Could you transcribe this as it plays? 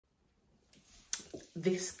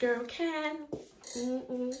This girl can.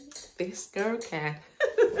 This girl can.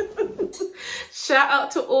 Shout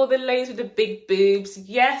out to all the ladies with the big boobs.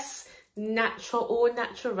 Yes, natural or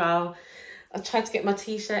natural. I tried to get my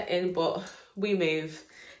t-shirt in, but we move.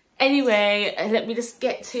 Anyway, let me just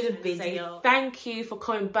get to the video. Thank you for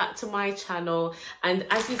coming back to my channel. And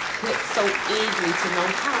as you've clicked so eagerly to know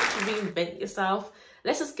how to reinvent yourself,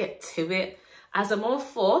 let's just get to it. As a mom of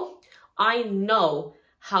 4, I know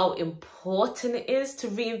how important it is to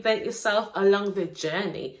reinvent yourself along the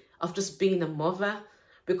journey of just being a mother.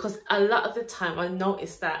 Because a lot of the time I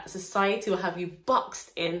noticed that society will have you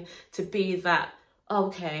boxed in to be that,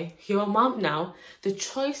 okay, you're a mom now. The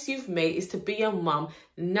choice you've made is to be a mom.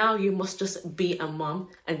 Now you must just be a mom,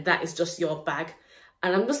 and that is just your bag.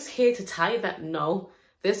 And I'm just here to tell you that no,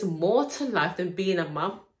 there's more to life than being a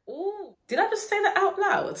mom. Oh, did I just say that out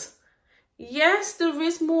loud? Yes, there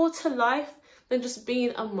is more to life than just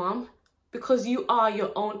being a mom, because you are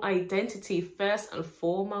your own identity first and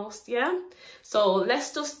foremost, yeah? So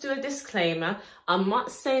let's just do a disclaimer. I'm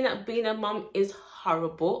not saying that being a mom is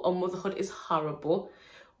horrible or motherhood is horrible.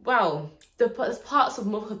 Well, there's parts of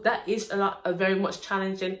motherhood that is very much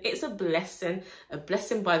challenging. It's a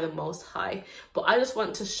blessing by the Most High. But I just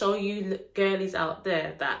want to show you girlies out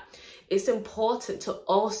there that it's important to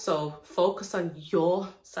also focus on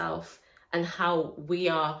yourself and how we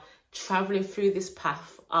are traveling through this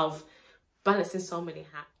path of balancing so many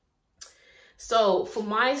hats. So for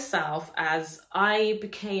myself, as I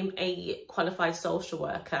became a qualified social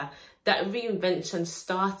worker, that reinvention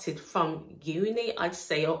started from uni, I'd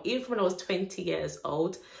say, or even when I was 20 years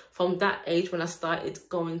old. From that age when I started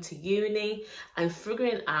going to uni and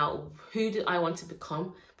figuring out who did I want to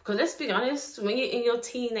become. Because let's be honest, when you're in your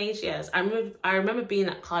teenage years, I remember being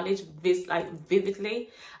at college vividly,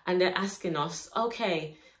 and they're asking us,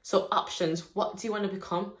 okay, so options, what do you want to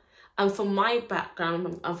become? And from my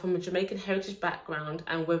background, I'm from a Jamaican heritage background,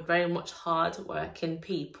 and we're very much hard-working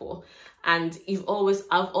people. And I've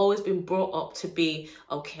always been brought up to be,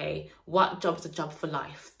 okay, what job's a job for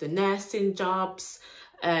life? The nursing jobs,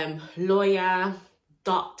 lawyer,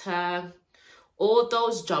 doctor, all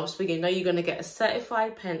those jobs where you know you're going to get a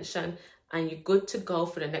certified pension and you're good to go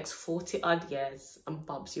for the next 40 odd years, and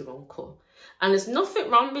Bob's your uncle. And there's nothing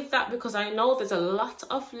wrong with that, because I know there's a lot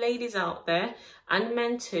of ladies out there, and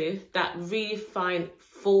men too, that really find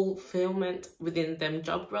fulfillment within them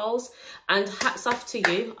job roles. And hats off to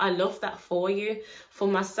you. I love that for you. For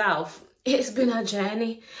myself, it's been a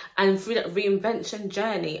journey. And through that reinvention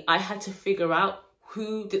journey, I had to figure out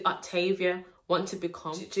who did Octavia want to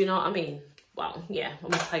become. Do you know what I mean? Well, yeah, I'm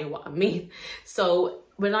gonna tell you what I mean. So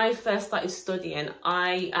when I first started studying,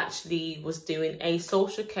 I actually was doing a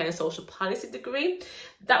social care and social policy degree.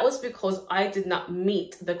 That was because I did not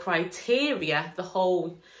meet the criteria, the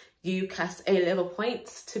whole UCAS A-level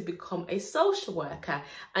points, to become a social worker.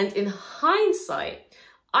 And in hindsight,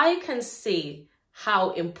 I can see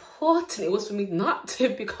how important it was for me not to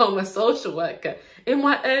become a social worker in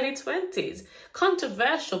my early 20s.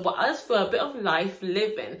 Controversial, but I just feel a bit of life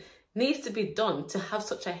living needs to be done to have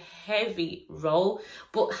such a heavy role.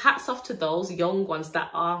 But hats off to those young ones that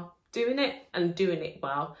are doing it and doing it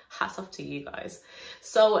well. Hats off to you guys.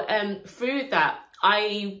 So through that,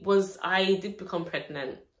 I did become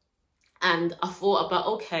pregnant, and I thought about,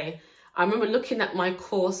 okay, I remember looking at my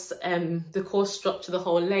course, the course structure, the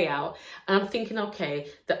whole layout, and I'm thinking, okay,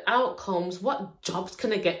 the outcomes, what jobs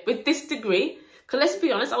can I get with this degree? Because let's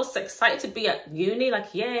be honest, I was excited to be at uni,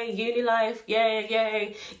 like, yay, uni life, yay,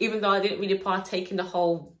 yay. Even though I didn't really partake in the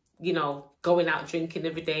whole, you know, going out drinking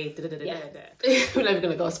every day. We're never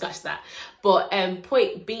going to go scratch that. But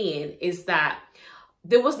point being is that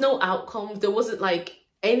there was no outcome. There wasn't like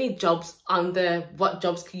any jobs under what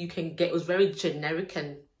jobs you can get. It was very generic,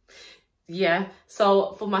 and yeah.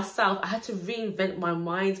 So for myself, I had to reinvent my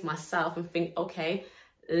mind myself and think, okay,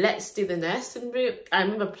 let's do the nursing route. I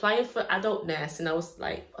remember applying for adult nursing. I was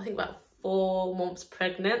like, I think about 4 months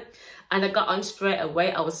pregnant, and I got on straight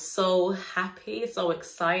away. I was so happy, so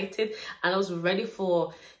excited, and I was ready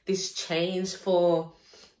for this change, for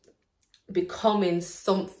becoming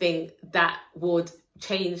something that would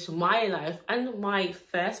change my life and my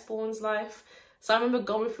firstborn's life. So I remember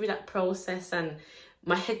going through that process, and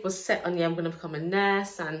my head was set on, yeah, I'm going to become a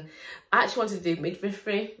nurse. And I actually wanted to do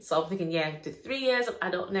midwifery. So I'm thinking, yeah, do 3 years of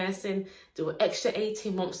adult nursing, do an extra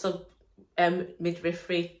 18 months of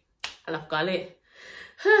midwifery, and I've got it.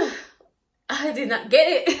 I did not get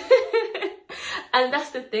it. And that's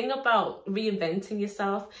the thing about reinventing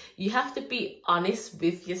yourself. You have to be honest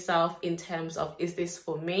with yourself in terms of, is this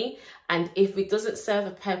for me? And if it doesn't serve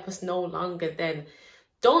a purpose no longer, then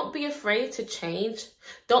don't be afraid to change.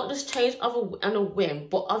 Don't just change on a whim,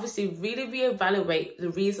 but obviously really reevaluate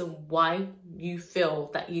the reason why you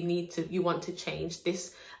feel that you want to change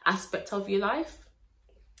this aspect of your life.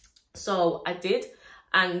 So I did,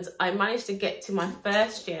 and I managed to get to my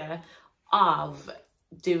first year of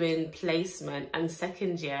doing placement, and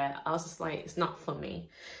second year I was just like, it's not for me.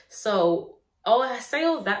 So I say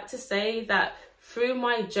all that to say that through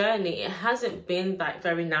my journey, it hasn't been like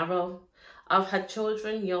very narrow. I've had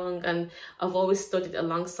children young, and I've always studied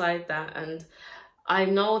alongside that. And I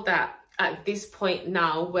know that at this point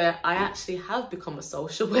now, where I actually have become a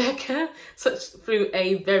social worker, through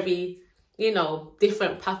a very, you know,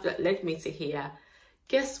 different path that led me to here,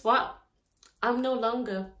 guess what? I'm no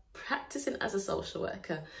longer practicing as a social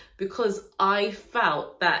worker because I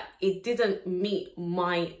felt that it didn't meet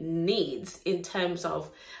my needs in terms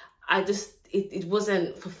of, it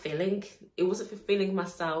wasn't fulfilling. It wasn't fulfilling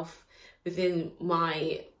myself within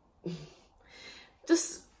my,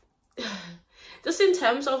 just in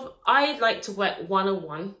terms of, I like to work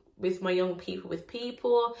one-on-one with my young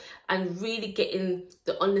people, and really getting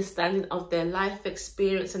the understanding of their life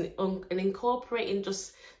experience, and incorporating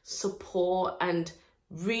just support and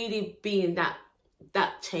really being that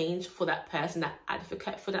change for that person, that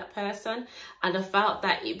advocate for that person. And I felt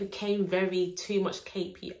that it became too much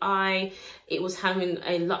KPI. It was having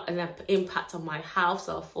an impact on my health.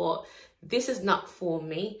 So I thought, this is not for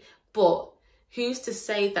me. But who's to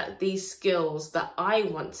say that these skills that I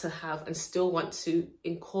want to have and still want to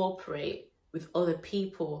incorporate with other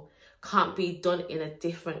people can't be done in a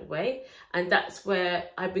different way? And that's where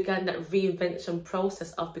I began that reinvention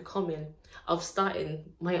process of starting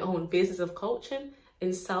my own business of coaching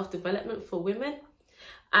in self-development for women.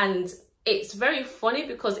 And it's very funny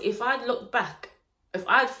because if I'd looked back, if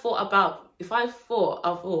I'd thought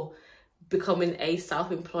of becoming a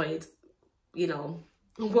self-employed, you know,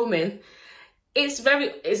 woman,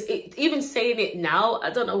 even saying it now, I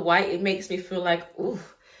don't know why it makes me feel like, ooh,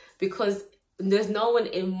 because there's no one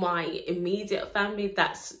in my immediate family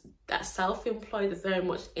that's self-employed, very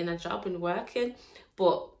much in a job and working.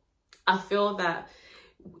 But I feel that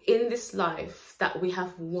in this life that we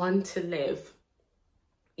have one to live,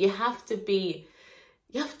 you have to be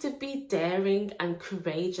daring and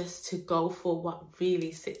courageous to go for what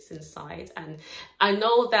really sits inside. And I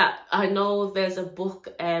know there's a book,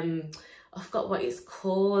 I forgot what it's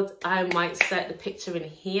called. I might set the picture in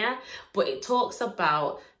here, but it talks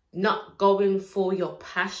about not going for your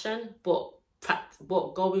passion, but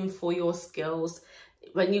going for your skills.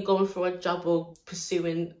 When you're going for a job or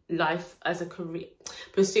pursuing life as a career,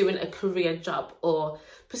 pursuing a career job or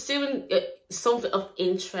pursuing something of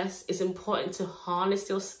interest, it's important to harness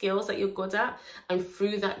your skills that you're good at. And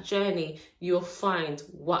through that journey, you'll find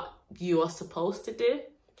what you are supposed to do.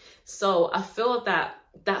 So I feel that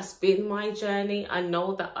that's been my journey. I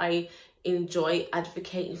know that I enjoy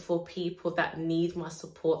advocating for people that need my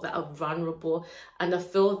support, that are vulnerable. And I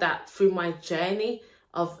feel that through my journey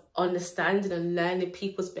of understanding and learning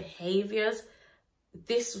people's behaviors,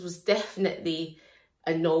 this was definitely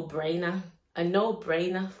a no-brainer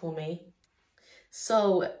for me.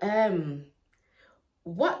 So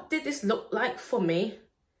what did this look like for me?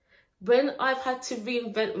 When I've had to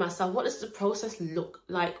reinvent myself, what does the process look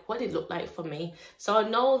like? What did it look like for me? So I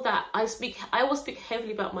know that I will speak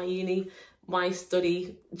heavily about my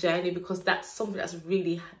study journey, because that's something that's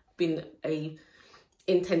really been a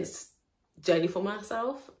intense journey for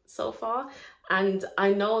myself so far. And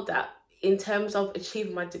I know that in terms of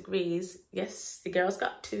achieving my degrees, yes, the girls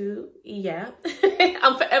got 2, yeah.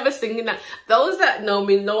 I'm forever singing that. Those that know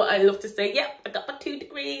me know I love to say, yep, I got my 2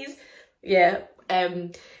 degrees. Yeah,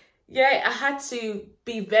 yeah, I had to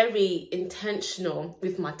be very intentional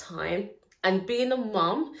with my time and being a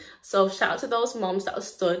mom. So shout out to those moms that are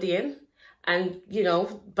studying and, you know,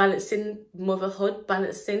 balancing motherhood,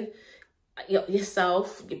 balancing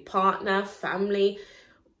yourself, your partner, family,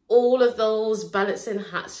 all of those balancing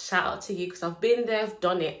hats. Shout out to you, because I've been there, I've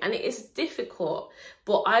done it, and it is difficult.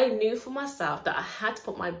 But I knew for myself that I had to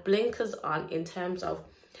put my blinkers on in terms of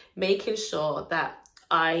making sure that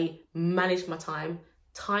I managed my time.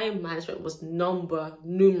 Time management was numero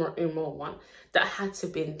 1 that had to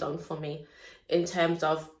be done for me, in terms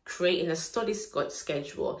of creating a study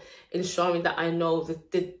schedule, ensuring that I know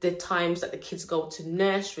the times that the kids go to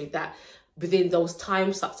nursery, that within those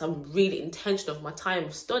time slots I'm really intentional of my time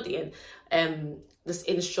of studying, just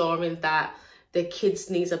ensuring that the kids'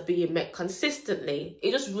 needs are being met consistently.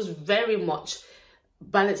 It just was very much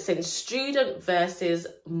balancing student versus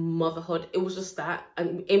motherhood. It was just that,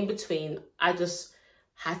 and in between I just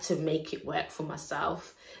had to make it work for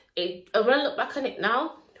myself. And when I look back on it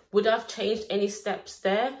now, Would I have changed any steps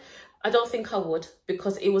there? I don't think I would,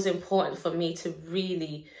 because it was important for me to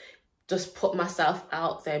really just put myself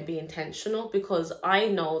out there and be intentional, because I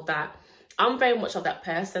know that I'm very much of that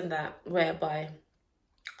person that whereby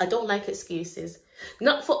I don't like excuses,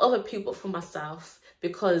 not for other people, but for myself,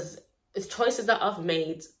 because the choices that I've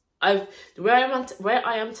made, where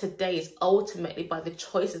I am today is ultimately by the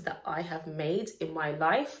choices that I have made in my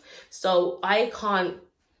life. So I can't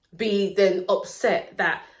be then upset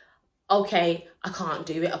that, okay, I can't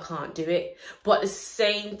do it. But at the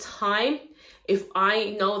same time, if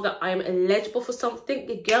I know that I'm eligible for something,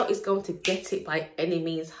 the girl is going to get it by any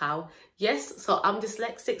means how. Yes, so I'm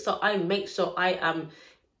dyslexic, so I make sure I am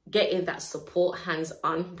getting that support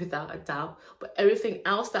hands-on without a doubt. But everything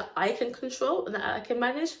else that I can control and that I can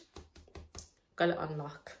manage, gotta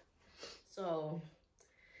unlock. So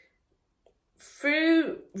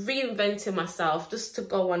through reinventing myself, just to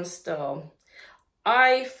go on still,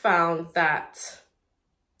 I found that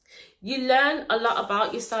you learn a lot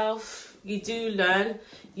about yourself. You do learn.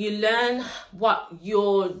 You learn what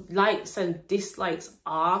your likes and dislikes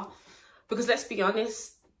are. Because let's be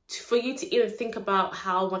honest, for you to even think about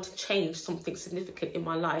how I want to change something significant in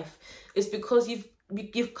my life, is because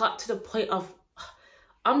you've got to the point of,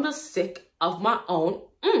 I'm just sick of my own.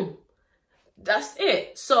 That's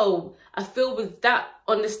it. So I feel with that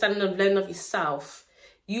understanding of learning of yourself,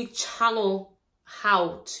 you channel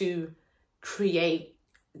how to create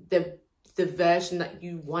the version that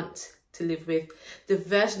you want to live with, the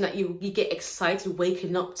version that you get excited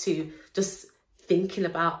waking up to, just thinking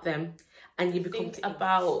about them. And you become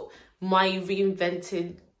about my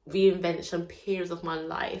reinvention periods of my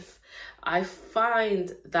life. I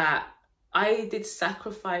find that I did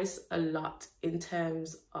sacrifice a lot in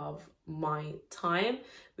terms of my time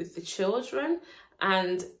with the children,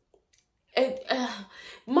 and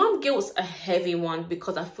mom guilt's a heavy one,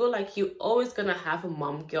 because I feel like you're always gonna have a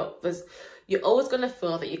mom guilt. You're always gonna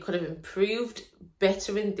feel that you could have improved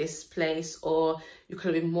better in this place, or you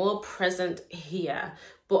could have been more present here.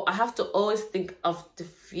 But I have to always think of the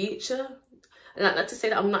future. And not to say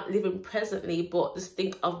that I'm not living presently, but just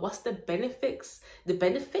think of what's the benefits, what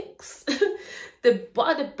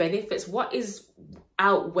are the benefits, what is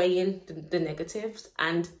outweighing the negatives.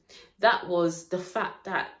 And that was the fact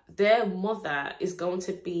that their mother is going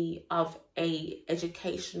to be of a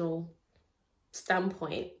educational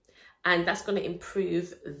standpoint, and that's going to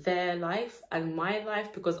improve their life and my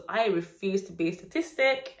life, because I refuse to be a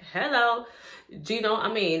statistic. Hello, do you know what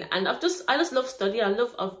I mean? And I just love studying.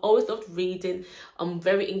 I've always loved reading. I'm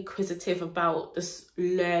very inquisitive about just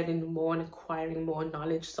learning more and acquiring more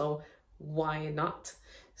knowledge. So why not?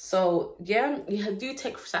 So yeah, you do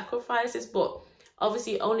take sacrifices, but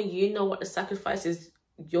obviously only you know what the sacrifices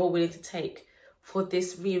you're willing to take for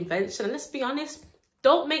this reinvention. And let's be honest,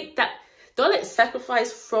 don't let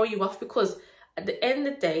sacrifice throw you off, because at the end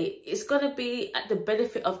of the day, it's going to be at the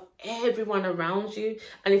benefit of everyone around you.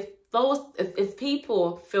 And if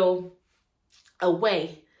people feel a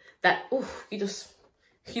way that, oh,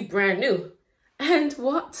 you brand new, and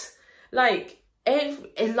what? Like,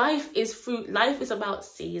 life is about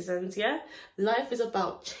seasons, yeah? Life is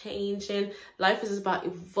about changing. Life is about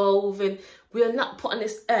evolving. We are not put on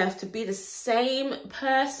this earth to be the same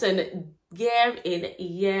person year in,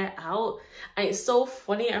 year out. And it's so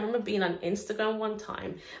funny. I remember being on Instagram one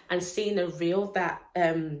time and seeing a reel that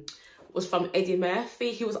was from Eddie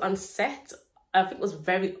Murphy. He was on set. I think it was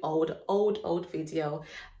very old video.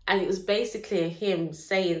 And it was basically him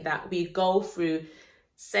saying that we go through,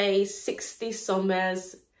 say, 60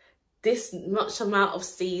 summers, this much amount of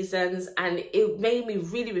seasons, and it made me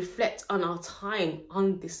really reflect on our time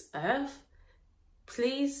on this earth.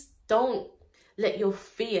 Please don't let your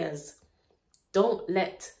fears, don't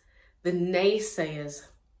let the naysayers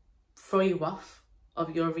throw you off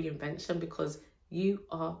of your reinvention, because you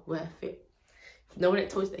are worth it. No one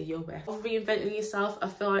told you that you're worth it. Reinventing yourself, I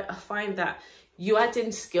find that you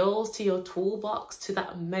adding skills to your toolbox, to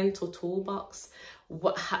that mental toolbox.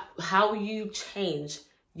 How you change,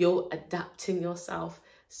 you're adapting yourself.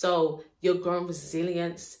 So you're growing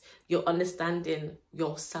resilience, you're understanding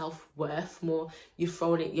your self-worth more, you're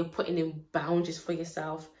putting in boundaries for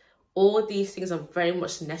yourself. All these things are very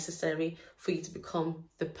much necessary for you to become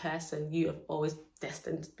the person you have always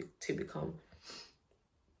destined to become.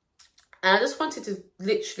 And I just wanted to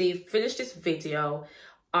literally finish this video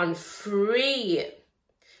on 3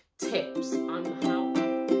 tips on how